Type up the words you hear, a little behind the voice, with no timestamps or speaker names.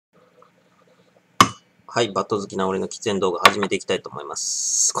はい、バット好きな俺の喫煙動画始めていきたいと思いま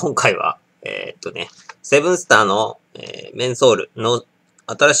す。今回は、セブンスターの、メンソールの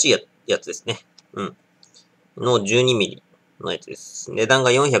新しいやつですね。の 12mm のやつです。値段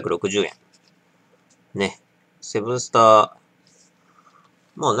が460円。ね。セブンスター、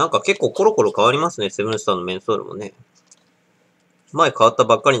まあなんか結構コロコロ変わりますね。セブンスターのメンソールもね。前変わった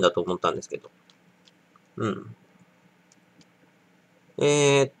ばっかりだと思ったんですけど。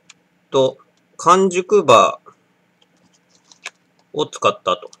完熟バーを使っ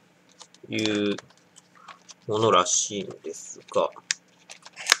たというものらしいんですが、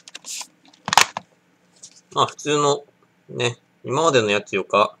まあ普通のね、今までのやつよ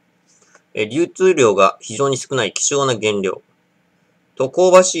か、流通量が非常に少ない希少な原料と香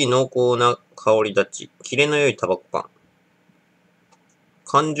ばしい濃厚な香り立ち、キレの良いタバコパン。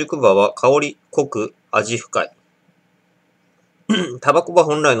完熟バは香り濃く味深い。タバコバ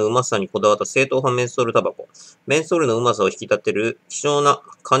本来のうまさにこだわった正統派メンソールタバコ。メンソールのうまさを引き立てる希少な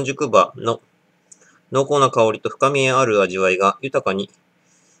完熟バの濃厚な香りと深みある味わいが豊かに、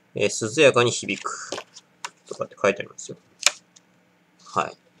涼やかに響く。とかって書いてありますよ。は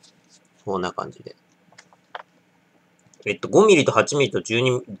い。こんな感じで。5ミリと8ミリと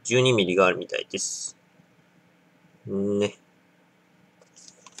12ミリがあるみたいです。ね。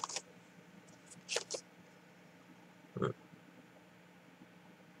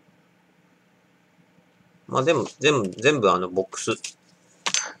まあでも、全部ボックス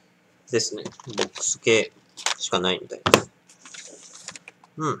ですね。ボックス系しかないみたいです。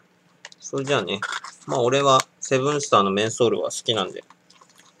それじゃあね。まあ俺はセブンスターのメンソールは好きなんで。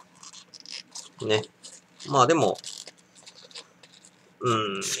ね。まあでも、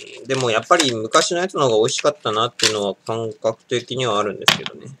でもやっぱり昔のやつの方が美味しかったなっていうのは感覚的にはあるんですけ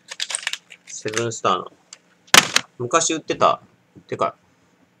どね。セブンスターの。昔売ってた、てか、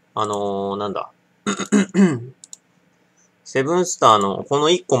なんだ。セブンスターのこの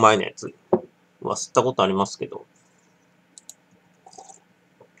1個前のやつは吸ったことありますけど、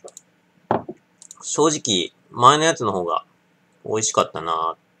正直前のやつの方が美味しかった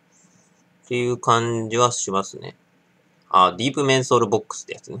なっていう感じはしますね。ディープメンソールボックスっ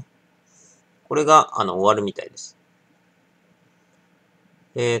てやつね。これが、終わるみたいです。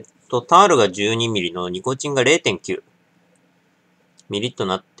タールが 12mm のニコチンが 0.9 ミリと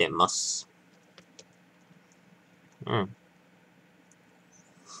なってます。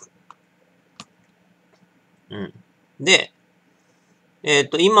で、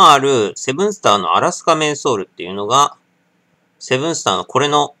今あるセブンスターのアラスカメンソールっていうのが、セブンスターのこれ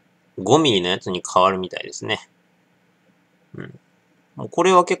の 5mm のやつに変わるみたいですね。もうこ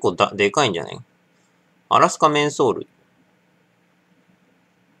れは結構でかいんじゃない？アラスカメンソールっ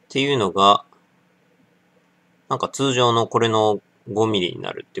ていうのが、なんか通常のこれの 5mm に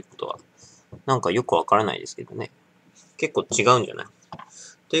なるってことは、なんかよくわからないですけどね。結構違うんじゃない？っ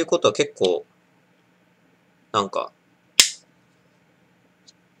ていうことは結構、なんか、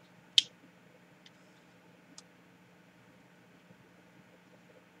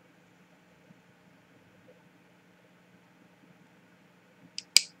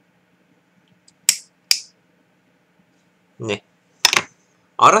ね。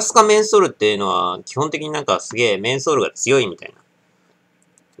アラスカメンソールっていうのは、基本的になんかすげえメンソールが強いみたい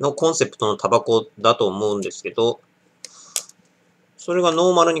な、のコンセプトのタバコだと思うんですけど、それがノ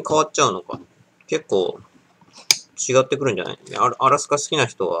ーマルに変わっちゃうのか。結構、違ってくるんじゃない？アラスカ好きな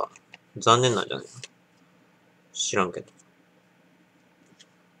人は残念なんじゃない？知らんけど。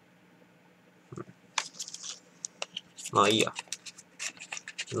まあいいや。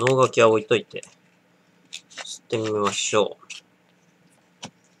脳書きは置いといて、吸ってみましょ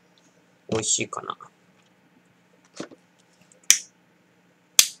う。美味しいかな。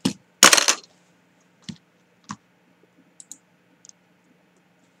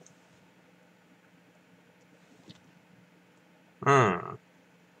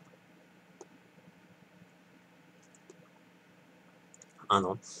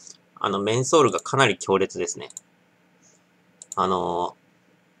メンソールがかなり強烈ですね。か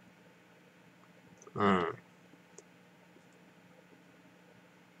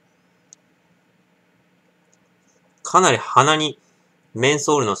なり鼻にメン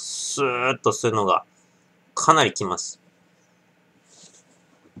ソールのスーッとするのがかなりきます。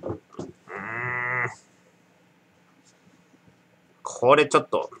これちょっ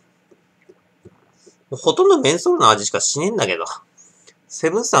と、ほとんどメンソールの味しかしねえんだけど。セ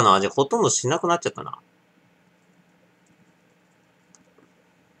ブンスターの味ほとんどしなくなっちゃったな。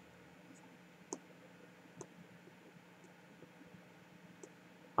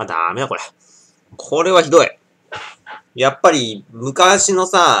ダメだこれ。これはひどい。やっぱり昔の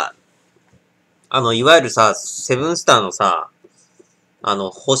さ、いわゆるさ、セブンスターのさ、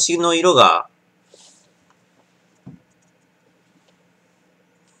星の色が、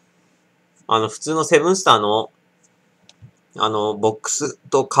普通のセブンスターの、ボックス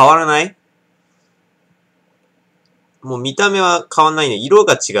と変わらない？もう見た目は変わんないね。色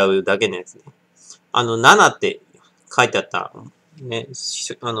が違うだけのやつね。7って書いてあった、ね、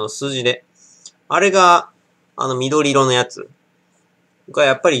数字で。あれが、緑色のやつが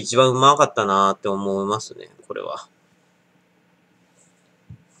やっぱり一番うまかったなーって思いますね、これは。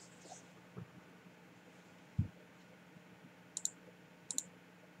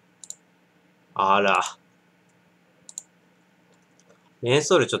あら。メン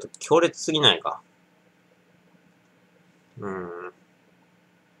ソールちょっと強烈すぎないか。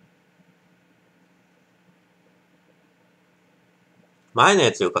前の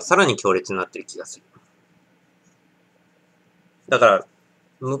やつよりかさらに強烈になってる気がする。だから、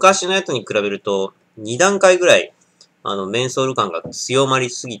昔のやつに比べると、2段階ぐらい、メンソール感が強まり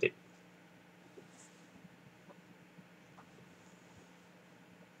すぎてる。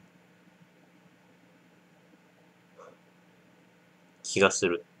気がす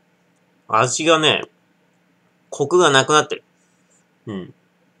る。味がね、コクがなくなってる。うん。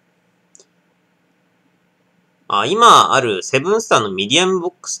今あるセブンスターのミディアムボ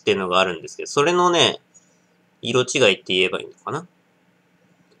ックスっていうのがあるんですけど、それのね、色違いって言えばいいのかな。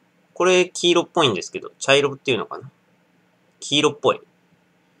これ黄色っぽいんですけど、茶色っていうのかな。黄色っぽい。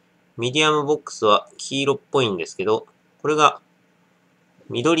ミディアムボックスは黄色っぽいんですけど、これが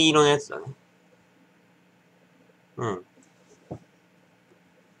緑色のやつだね。うん。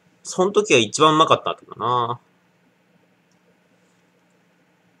その時は一番うまかったけどな。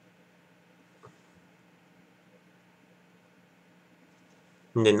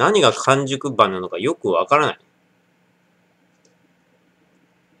で、何が完熟版なのかよくわからない。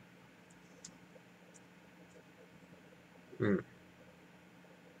うん。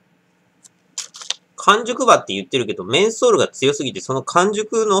完熟葉って言ってるけど、メンソールが強すぎて、その完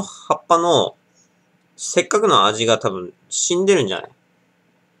熟の葉っぱの、せっかくの味が多分死んでるんじゃない？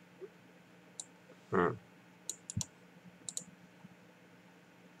うん。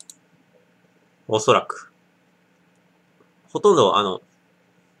おそらく。ほとんど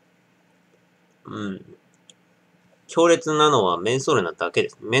うん。強烈なのはメンソールなだけで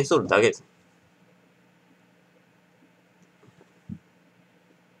す。メンソールだけです。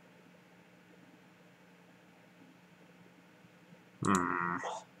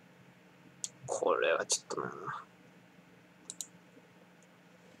これはちょっとな。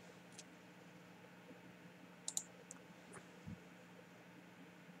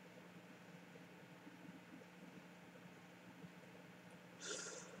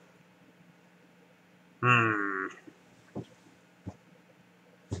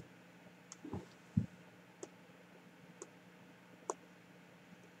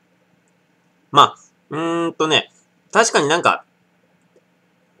まあ、確かになんか、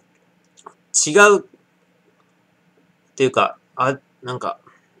違うっていうか、なんか、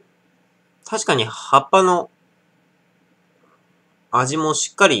確かに葉っぱの味も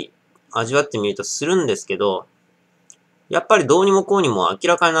しっかり味わってみるとするんですけど、やっぱりどうにもこうにも明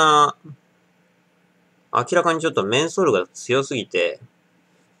らかにちょっとメンソールが強すぎて、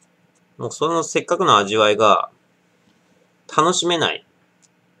もうそのせっかくの味わいが楽しめない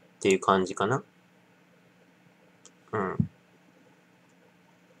っていう感じかな。うん。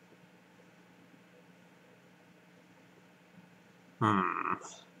うん。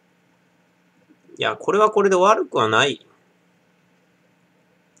いや、これはこれで悪くはない。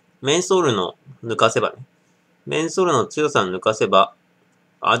メンソールの抜かせばね。メンソールの強さを抜かせば、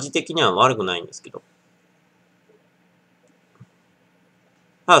味的には悪くないんですけど。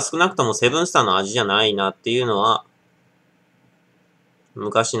ただ少なくともセブンスターの味じゃないなっていうのは、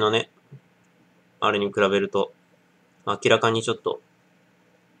昔のね、あれに比べると、明らかにちょっと、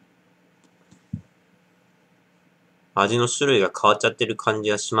味の種類が変わっちゃってる感じ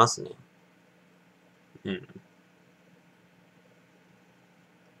がしますね。う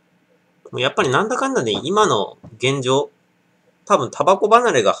ん。やっぱりなんだかんだで今の現状、多分タバコ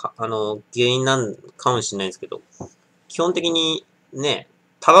離れが、原因なんかもしれないですけど、基本的にね、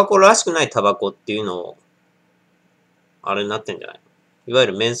タバコらしくないタバコっていうのを、あれになってんじゃない？いわゆ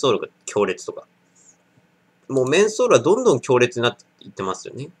るメンソールが強烈とか。もうメンソールはどんどん強烈になっていってます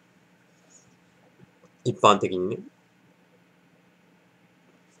よね。一般的にね。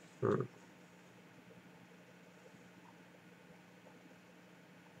うん。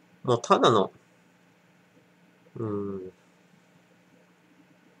もうただの、うん。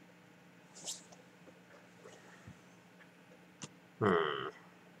うん。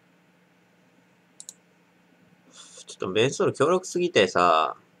とメンソール強力すぎて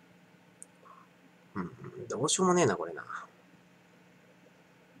さ、どうしようもねえな、これな。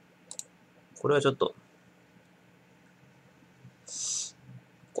これはちょっと、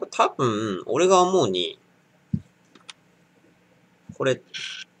これ多分、俺が思うに、これ、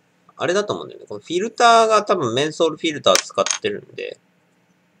あれだと思うんだよね。このフィルターが多分メンソールフィルター使ってるんで、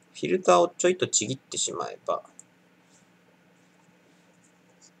フィルターをちょいとちぎってしまえば、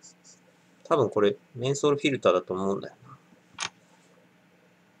多分これ、メンソールフィルターだと思うんだよな。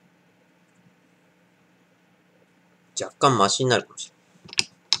若干マシになるかもしれない。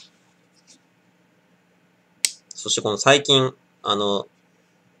そしてこの最近、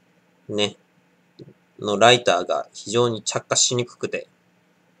ね、のライターが非常に着火しにくくて、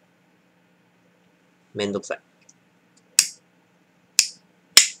めんどくさい。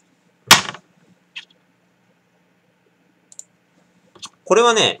これ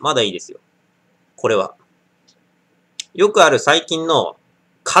はね、まだいいですよ。これは。よくある最近の、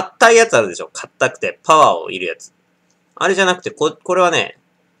硬いやつあるでしょ。硬くてパワーをいるやつ。あれじゃなくて、これはね、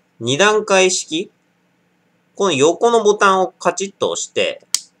2段階式。この横のボタンをカチッと押して、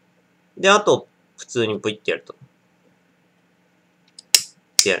で、あと、普通にプイってやると。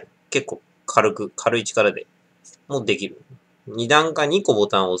で、結構軽い力で、もうできる。2段階2個ボ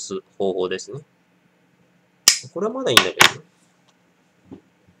タンを押す方法ですね。これはまだいいんだけどね。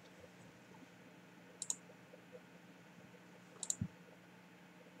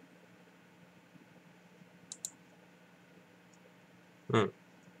うん。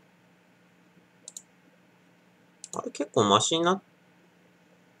あれ結構マシになっ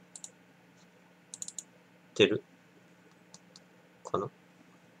てるかな。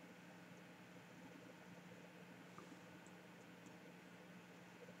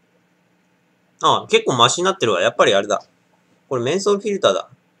あ、結構マシになってるわ。やっぱりあれだ。これメンソールフィルターだ。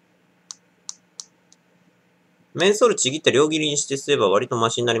メンソールちぎって両切りにしてすれば割とマ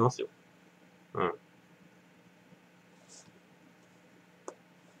シになりますよ。うん。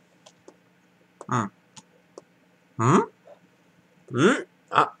うん。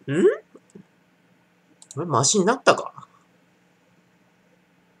これマシになったか？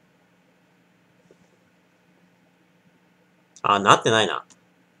あ、なってないな。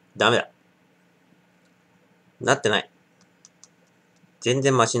ダメだ。なってない。全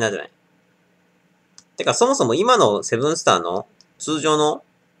然マシになってない。てか、そもそも今のセブンスターの通常の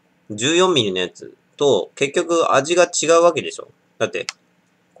 14mm のやつと結局味が違うわけでしょ。だって、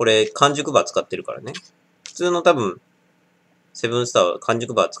これ完熟バー使ってるからね。普通の多分、セブンスターは完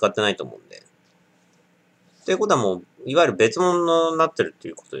熟バー使ってないと思うんで。ということはもう、いわゆる別物になってるって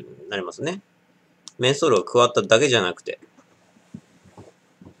いうことになりますね。メンソールが加わっただけじゃなくて。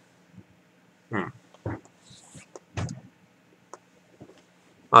うん。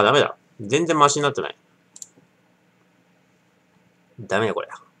あ、ダメだ。全然マシになってない。ダメだ、これ。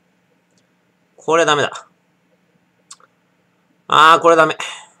これダメだ。これダメ。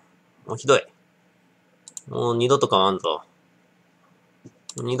もうひどい。もう二度とかまんぞ。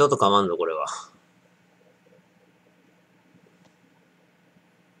二度とかまんぞ、これは。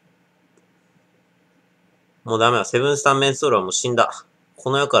もうダメだ。セブンスターメンソールはもう死んだ。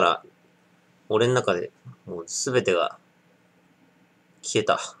この世から、俺の中で、もうすべてが、消え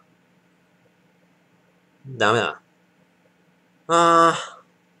た。ダメだ。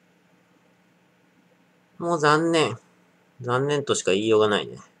もう残念。残念としか言いようがない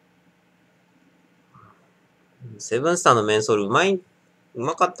ね。セブンスターのメンソールう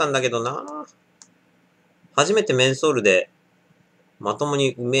まかったんだけどな。初めてメンソールでまとも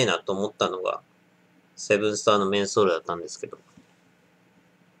にうめえなと思ったのがセブンスターのメンソールだったんですけど。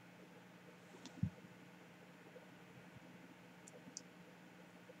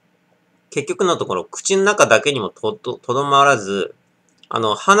結局のところ口の中だけにもとどまらず、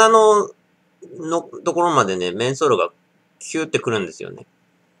鼻のところまでね、メンソールがキューってくるんですよね。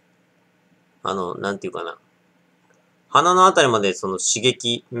なんていうかな。鼻のあたりまでその刺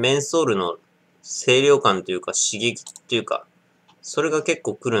激、メンソールの清涼感というか刺激っていうか、それが結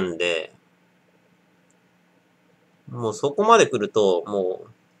構来るんで、もうそこまで来ると、もう、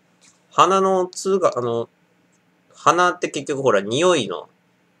鼻の通が、鼻って結局ほら匂いの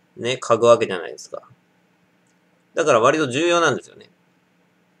ね、嗅ぐわけじゃないですか。だから割と重要なんですよね。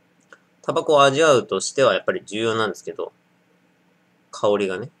タバコを味わうとしてはやっぱり重要なんですけど、香り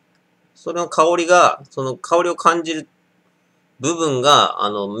がね。その香りが、その香りを感じる部分が、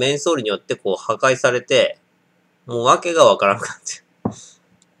メンソールによってこう破壊されて、もう訳がわからなくなって。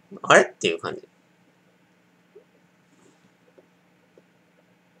あれっていう感じ。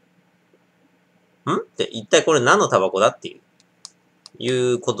って一体これ何のタバコだってい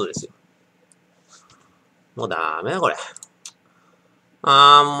うことですよ。もうダメだ、これ。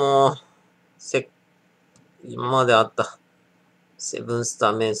あー、もう、今まであった、セブンス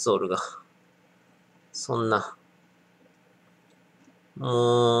ターメンソールが、そんな、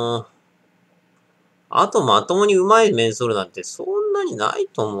もう、あとまともにうまいメンソールなんてそんなにない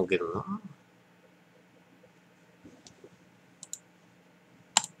と思うけどな。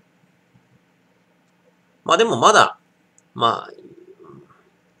まあでもまだ、まあ、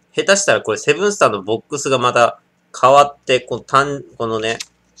下手したらこれセブンスターのボックスがまた変わって、このね、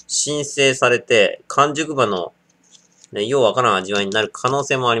申請されて、完熟馬の、ね、ようわからん味わいになる可能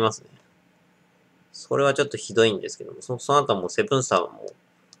性もありますね。それはちょっとひどいんですけども、その後はもうセブンスターはも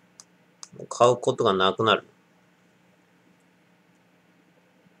う買うことがなくなる。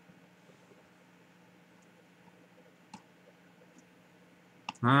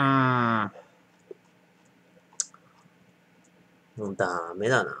もうダメ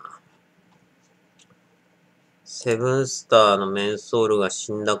だな。セブンスターのメンソールが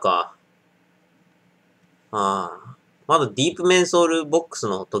死んだか。ああ。まだディープメンソールボックス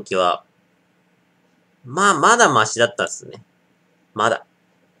の時は、まあ、まだマシだったっすね。まだ。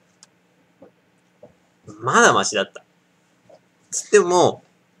まだマシだった。つっても、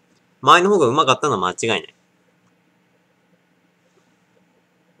前の方が上手かったのは間違い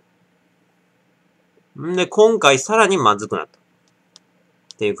ない。んで、今回さらにまずくなった。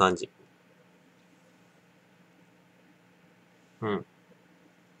っていう感じ。うん。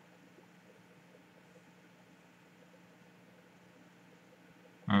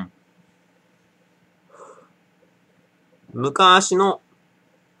うん。昔の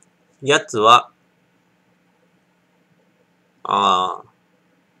やつは、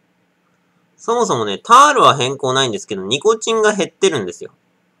そもそもね、タールは変更ないんですけど、ニコチンが減ってるんですよ。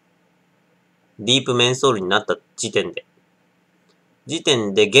ディープメンソールになった時点で。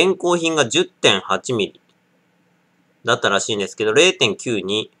現行品が 10.8 ミリだったらしいんですけど、0.9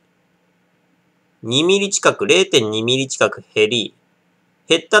 に2ミリ近く、0.2 ミリ近く減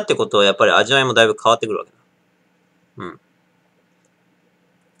ったってことはやっぱり味わいもだいぶ変わってくるわけだ。うん。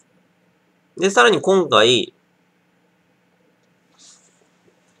で、さらに今回、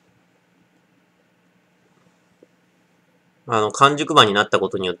完熟馬になったこ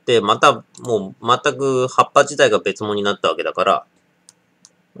とによって、また、もう、全く葉っぱ自体が別物になったわけだから、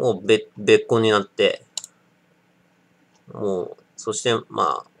もう別個になって、もう、そして、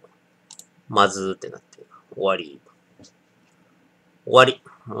まあ、まずーってなって、終わり。終わり。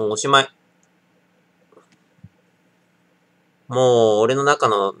もうおしまい。もう、俺の中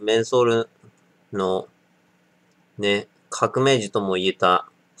のメンソールの、ね、革命児とも言えた、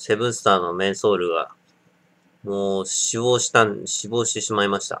セブンスターのメンソールが、もう死亡してしまい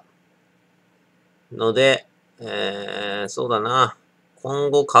ました。ので、そうだな。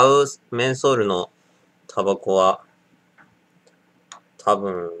今後買うメンソールのタバコは、多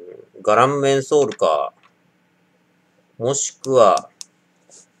分、ガランメンソールか、もしくは、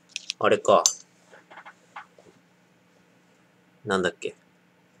あれか、なんだっけ。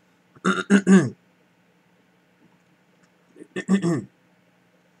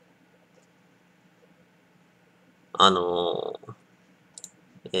あの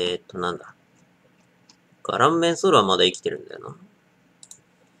なんだ。ガランメンソールはまだ生きてるんだよな。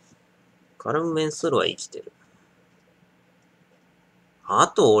ガランメンソールは生きてる。あ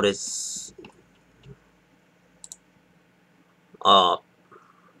と俺あ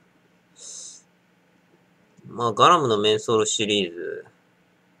まあ、ガラムのメンソールシリーズ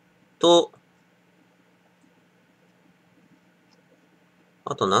と、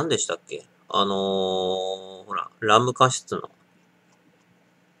あと何でしたっけほら、ラム加湿の、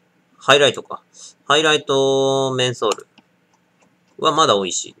ハイライトか。ハイライトメンソールはまだ美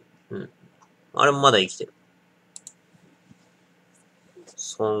味しい。うん。あれもまだ生きてる。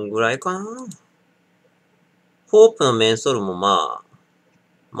そんぐらいかな。ホープのメンソールもま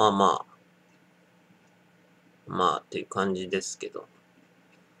あっていう感じですけど。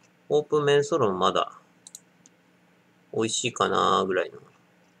ホープメンソールもまだ美味しいかなぐらいの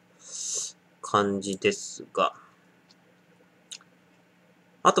感じですが。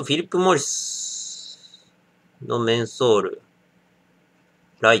あとフィリップ・モリスのメンソール、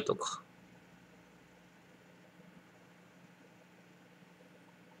ライトか。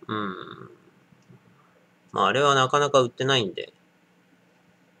まああれはなかなか売ってないんで、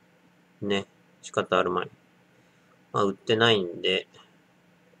ね、仕方あるまい。まあ売ってないんで、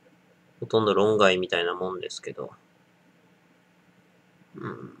ほとんど論外みたいなもんですけど。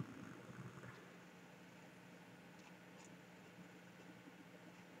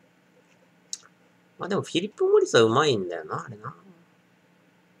まあでもフィリップ・モリスはうまいんだよな、あれな。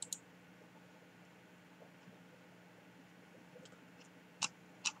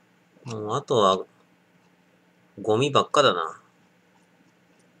もうあとは、ゴミばっかだな。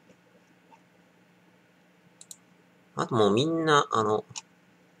あともうみんな、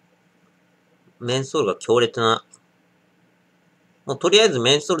メンソールが強烈な、もうとりあえず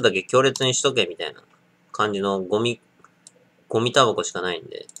メンソールだけ強烈にしとけみたいな感じのゴミタバコしかないん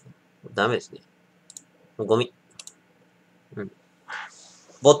で、ダメですね。もうゴミ。うん。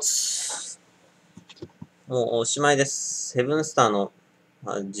ボツ。もうおしまいです。セブンスターの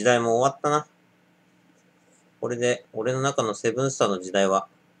時代も終わったな。これで、俺の中のセブンスターの時代は、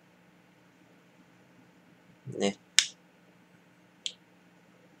ね。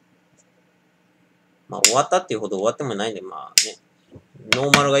まあ終わったっていうほど終わってもないんで、まあね。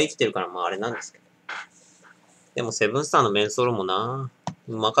ノーマルが生きてるからまああれなんですけど。でもセブンスターのメンソールもな、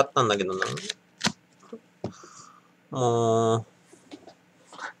うまかったんだけどな。もう、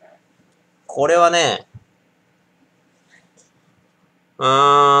これはね、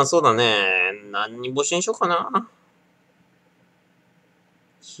そうだね。何に募集にしようかな。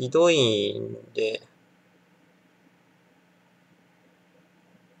ひどいんで。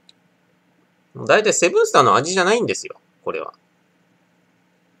だいたいセブンスターの味じゃないんですよ。これは。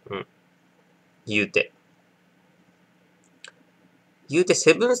うん。言うて。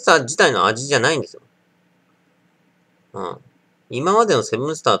セブンスター自体の味じゃないんですよ。うん。今までのセブ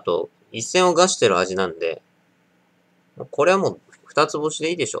ンスターと一線を画してる味なんで、これはもう二つ星で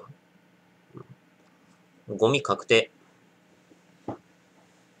いいでしょ。ゴミ確定。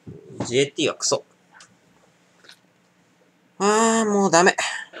JT はクソ。もうダメ。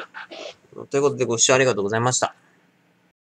ということでご視聴ありがとうございました。